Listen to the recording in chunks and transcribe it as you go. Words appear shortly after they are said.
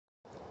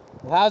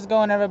Well, how's it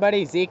going,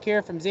 everybody? Zeke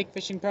here from Zeke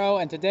Fishing Pro,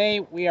 and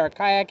today we are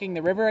kayaking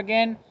the river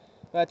again.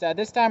 But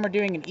this time we're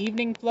doing an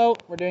evening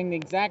float. We're doing the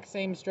exact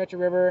same stretch of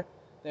river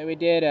that we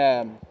did,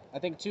 I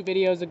think 2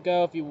 videos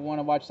ago. If you want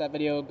to watch that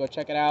video, go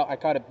check it out. I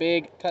caught a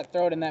big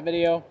cutthroat in that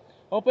video.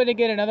 Hoping to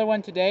get another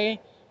one today,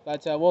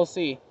 but we'll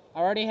see. I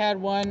already had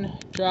one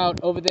trout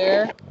over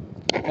there,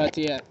 but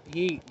yeah,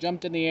 he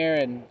jumped in the air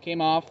and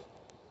came off.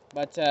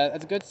 But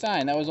that's a good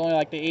sign. That was only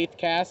like the 8th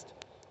cast.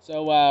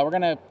 So we're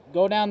going to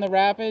go down the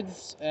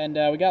rapids, and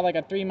we got like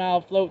a 3-mile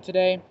float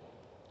today.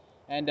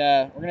 And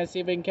we're going to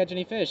see if we can catch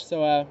any fish.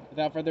 So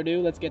without further ado,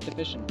 let's get to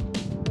fishing.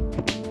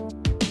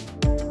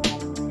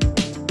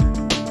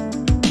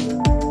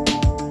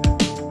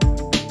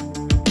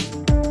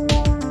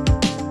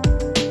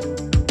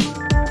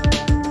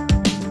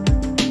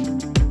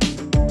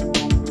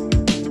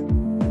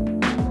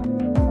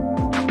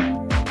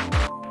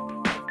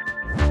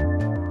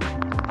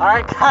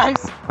 Alright guys,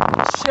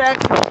 check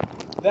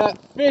that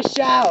fish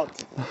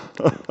out.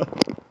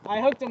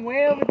 I hooked him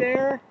way over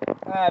there.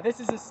 This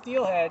is a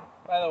steelhead,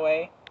 by the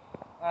way.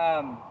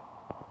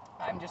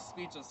 I'm just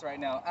speechless right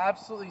now,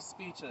 absolutely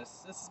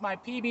speechless. This is my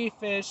PB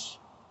fish.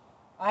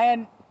 I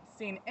hadn't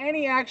seen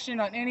any action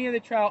on any of the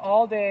trout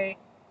all day,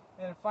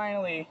 and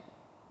finally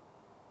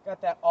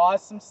got that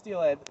awesome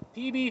steelhead.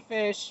 PB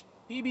fish,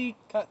 PB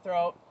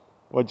cutthroat.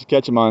 What'd you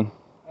catch him on?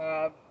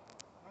 I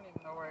don't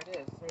even know where it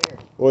is. Right here.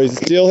 Well, he's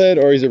a steelhead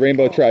or he's a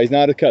rainbow trout. He's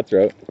not a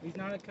cutthroat. He's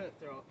not a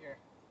cutthroat. Here.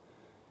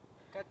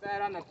 Cut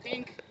that on the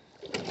pink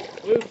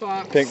blue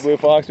fox. Pink blue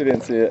fox, we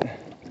didn't see it.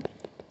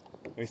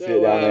 We see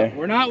it down there.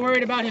 We're not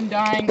worried about him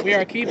dying. We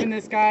are keeping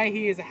this guy.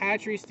 He is a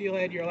hatchery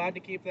steelhead. You're allowed to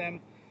keep them.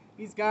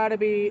 He's got to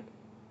be,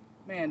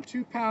 man,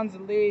 2 pounds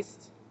at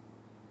least.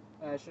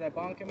 Should I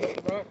bonk him with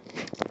the rock?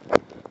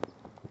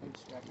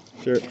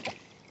 Sure. Thank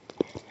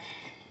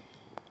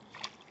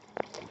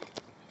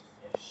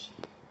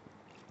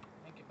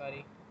you,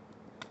 buddy.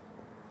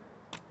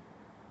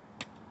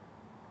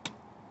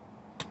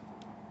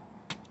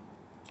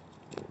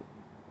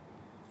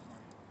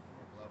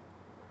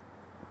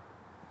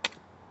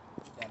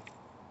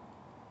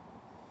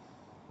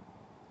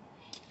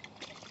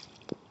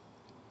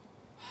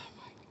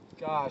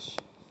 Gosh,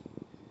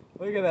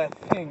 look at that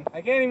thing. I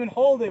can't even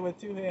hold it with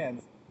 2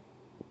 hands.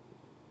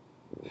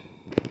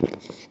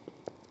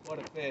 What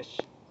a fish.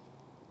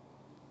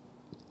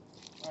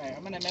 Alright,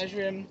 I'm gonna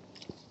measure him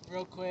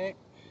real quick.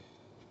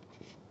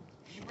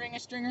 Did you bring a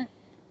stringer?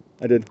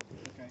 I did.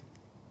 Okay.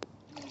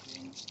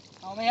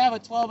 I only have a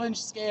 12-inch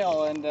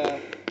scale and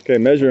okay,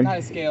 measure him. Not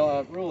a scale,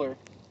 a ruler.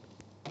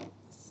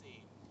 Let's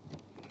see.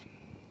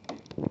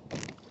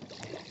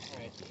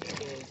 Alright,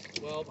 it is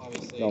 12,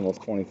 obviously. It's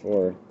almost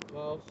 24.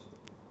 12.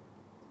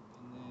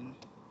 And then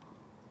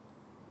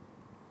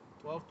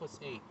 12 plus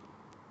 8.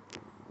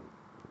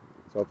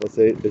 12 plus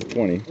 8 is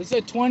 20. This is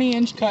a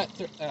 20-inch not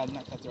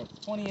cutthroat,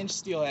 20-inch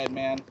steelhead,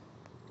 man.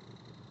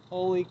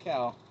 Holy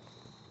cow.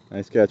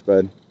 Nice catch,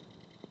 bud.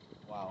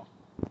 Wow.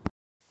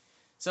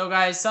 So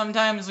guys,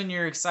 sometimes when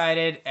you're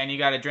excited and you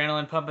got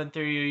adrenaline pumping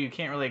through you, you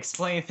can't really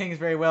explain things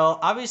very well.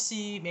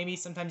 Obviously, maybe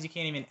sometimes you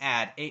can't even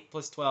add. 8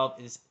 plus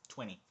 12 is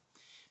 20.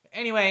 But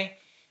anyway,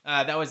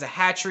 that was a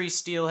hatchery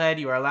steelhead.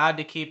 You are allowed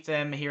to keep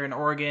them here in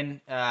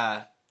Oregon.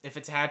 If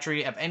it's a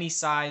hatchery of any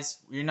size,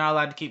 you're not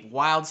allowed to keep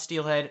wild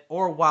steelhead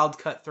or wild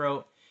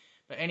cutthroat.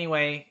 But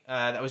anyway,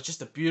 that was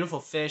just a beautiful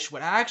fish.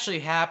 What actually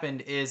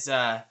happened is,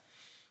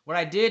 what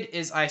I did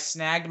is I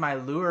snagged my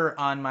lure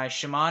on my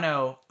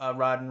Shimano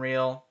rod and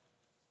reel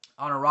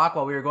on a rock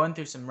while we were going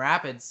through some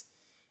rapids.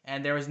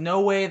 And there was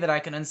no way that I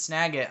could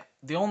unsnag it.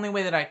 The only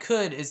way that I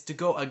could is to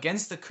go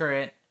against the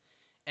current,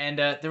 and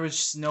there was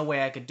just no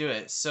way I could do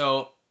it.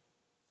 So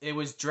it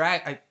was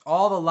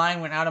all the line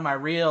went out of my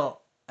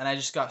reel, and I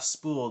just got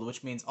spooled,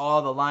 which means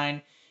all the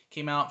line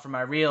came out from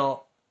my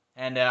reel,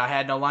 and I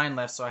had no line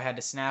left, so I had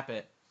to snap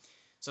it.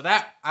 So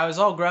that, I was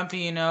all grumpy,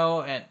 you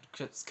know, and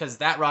because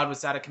that rod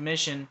was out of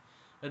commission.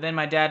 But then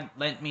my dad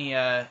lent me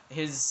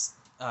his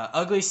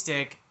ugly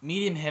stick,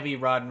 medium heavy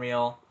rod and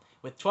reel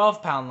with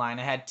 12-pound line.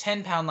 I had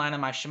 10-pound line on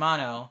my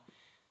Shimano,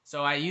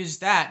 so I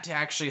used that to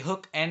actually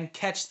hook and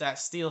catch that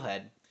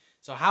steelhead.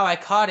 So how I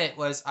caught it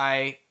was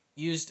I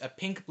used a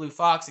pink blue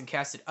fox and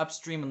cast it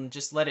upstream and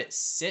just let it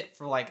sit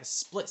for like a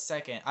split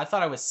second. I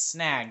thought I was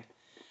snagged,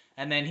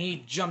 and then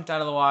he jumped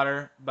out of the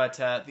water. But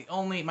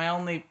my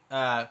only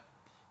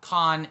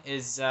con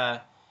is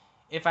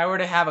if I were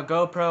to have a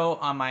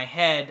GoPro on my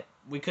head,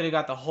 we could have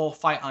got the whole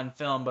fight on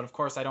film. But of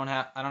course, I don't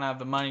have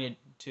the money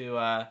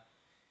to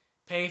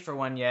pay for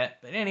one yet.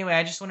 But anyway,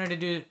 I just wanted to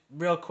do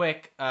real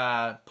quick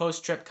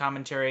post-trip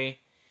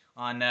commentary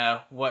on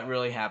what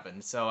really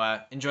happened. So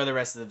enjoy the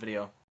rest of the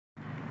video.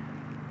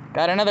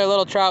 Got another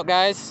little trout,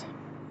 guys.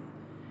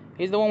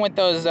 He's the one with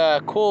those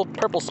cool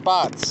purple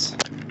spots.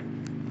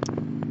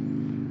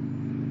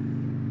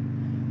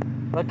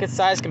 Look at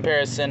size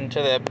comparison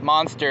to the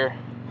monster.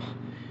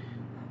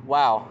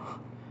 Wow.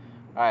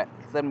 Alright,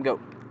 let's let him go.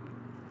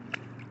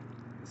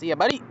 See ya,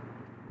 buddy.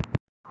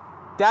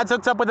 Dad's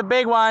hooked up with a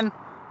big one.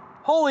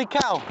 Holy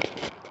cow.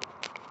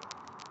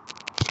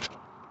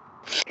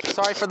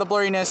 Sorry for the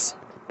blurriness.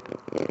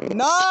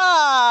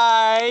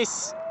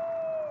 Nice!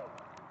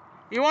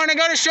 You want to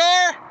go to shore?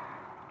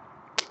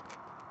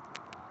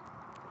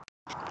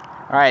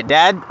 Alright,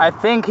 Dad, I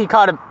think he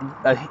caught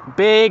a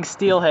big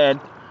steelhead.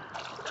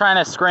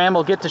 Trying to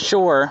scramble, get to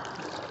shore.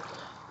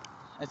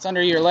 It's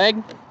under your leg?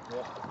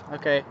 Yep.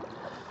 Okay.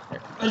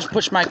 I'll just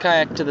push my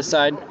kayak to the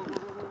side.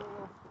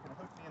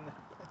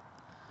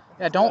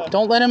 Yeah,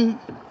 don't let him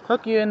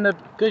hook you in the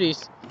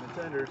goodies.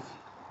 The tenders.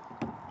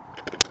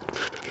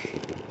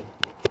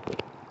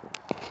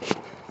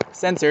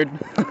 Censored.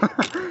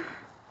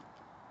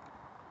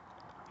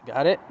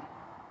 Got it?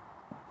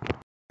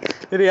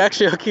 Did he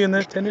actually hook you in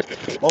the tenders?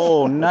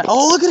 Oh, nice.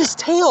 Oh, look at his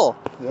tail.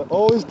 Yeah.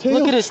 Oh, his tail.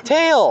 Look at his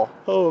tail.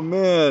 Oh,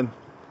 man.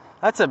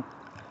 That's a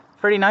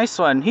pretty nice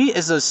one. He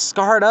is a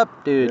scarred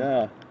up dude.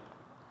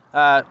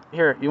 Yeah.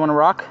 Here, you want to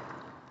rock?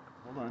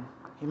 Hold on.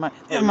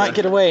 It might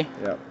get away.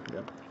 Yeah.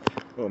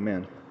 Oh,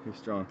 man. He's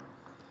strong.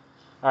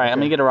 All right, I'm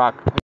going to get a rock.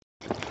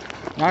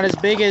 Not as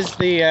big as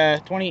the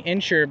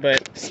 20-incher,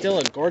 but still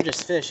a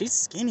gorgeous fish. He's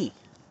skinny.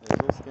 He's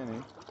real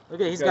skinny.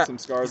 Look at he's got some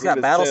scars. He's got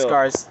battle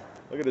scars.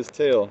 Look at his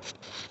tail.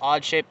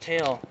 Odd-shaped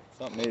tail.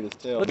 Something made his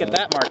tail. Look at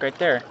that mark right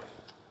there.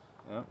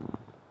 Yeah.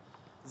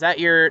 Is that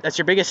that's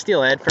your biggest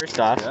steelhead, first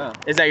off? Yeah.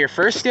 Is that your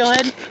first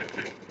steelhead?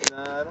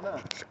 I don't know.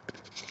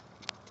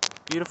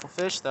 Beautiful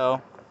fish,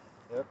 though.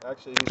 Yep,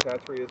 actually he's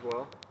hatchery as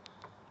well.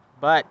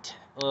 But,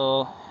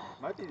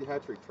 might be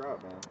hatchery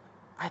trout, man.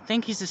 I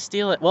think he's a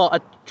steelhead. Well,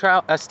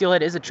 a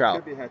steelhead is a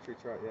trout. Could be hatchery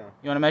trout, yeah.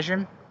 You want to measure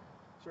him?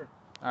 Sure.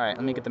 All right,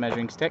 let me get the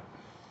measuring stick.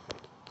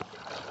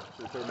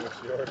 Should we put him next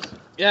to yours?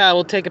 Yeah,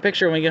 we'll take a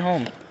picture when we get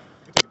home. You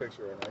can take a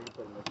picture right now. You can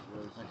put him next to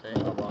yours. Okay.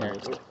 Here.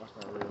 Oops, that's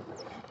not real.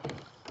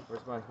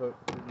 Where's my hook?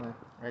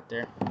 Right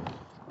there.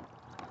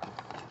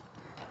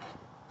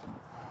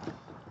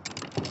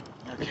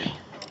 Okay.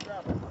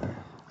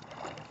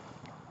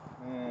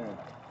 Man.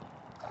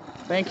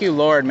 Thank you,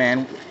 Lord,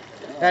 man.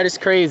 That is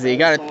crazy. You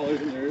got a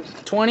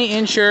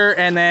 20-incher,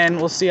 and then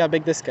we'll see how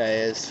big this guy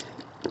is.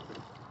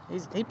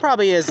 He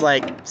probably is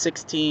like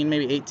 16,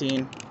 maybe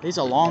 18. He's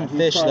a long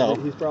fish, though.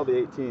 He's probably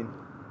 18.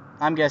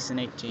 I'm guessing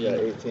 18. Yeah,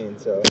 18,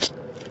 so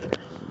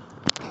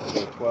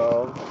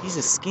 12. He's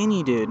a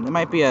skinny dude. It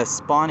might be a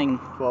spawning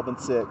 12 and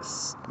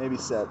 6. Maybe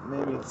 7.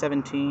 Maybe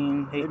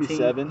 17, 18. Maybe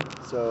 7.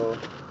 So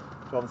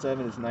 12 and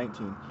 7 is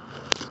 19.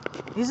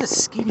 He's a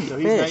skinny So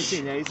fish.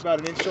 he's 19. Yeah, he's about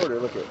an inch shorter.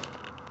 Look at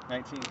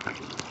 19.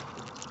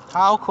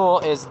 How cool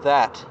is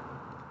that?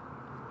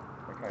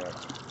 Okay.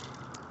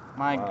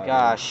 My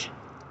gosh.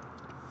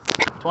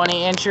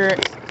 20-incher,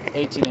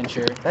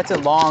 18-incher. That's a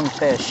long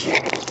fish.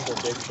 That's a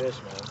big fish,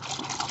 man.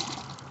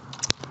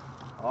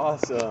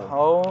 Awesome.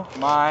 Oh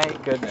my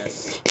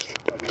goodness.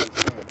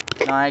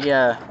 No,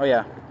 oh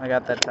yeah, I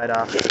got that tied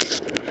off.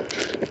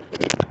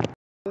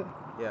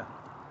 Yeah.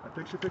 A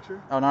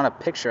picture? Oh, not a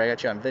picture. I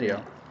got you on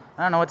video.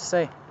 I don't know what to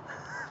say.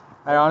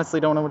 I honestly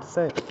don't know what to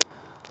say.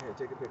 Here,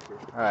 take a picture.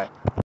 All right.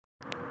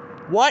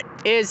 What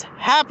is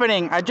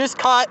happening? I just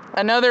caught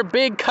another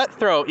big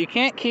cutthroat. You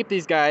can't keep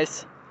these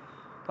guys.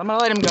 I'm gonna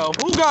let him go.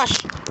 Oh gosh.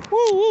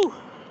 Woo woo.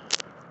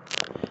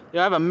 Yo,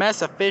 I have a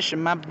mess of fish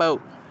in my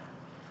boat.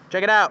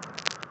 Check it out.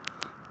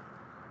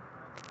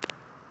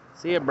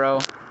 See ya, bro.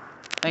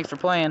 Thanks for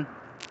playing.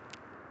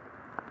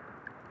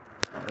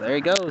 There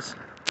he goes.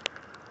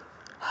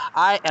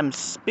 I am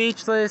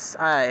speechless.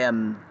 I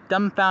am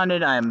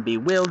dumbfounded. I am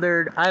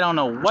bewildered. I don't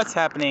know what's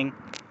happening,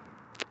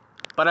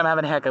 but I'm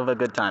having a heck of a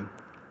good time.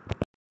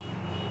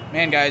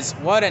 Man, guys,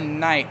 what a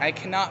night. I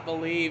cannot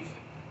believe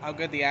how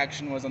good the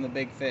action was on the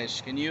big fish.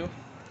 Can you?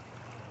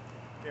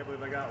 Can't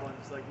believe I got one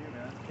just like you,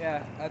 man.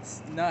 Yeah,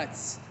 that's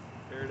nuts.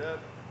 Paired up.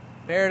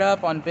 Paired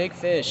up on big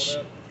fish.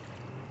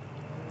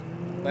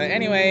 But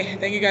anyway,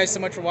 thank you guys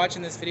so much for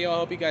watching this video. I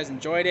hope you guys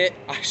enjoyed it.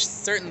 I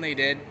certainly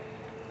did.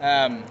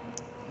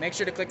 Make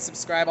sure to click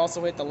subscribe.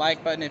 Also hit the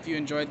like button if you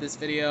enjoyed this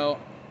video.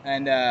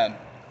 And I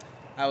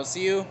will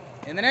see you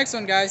in the next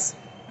one, guys.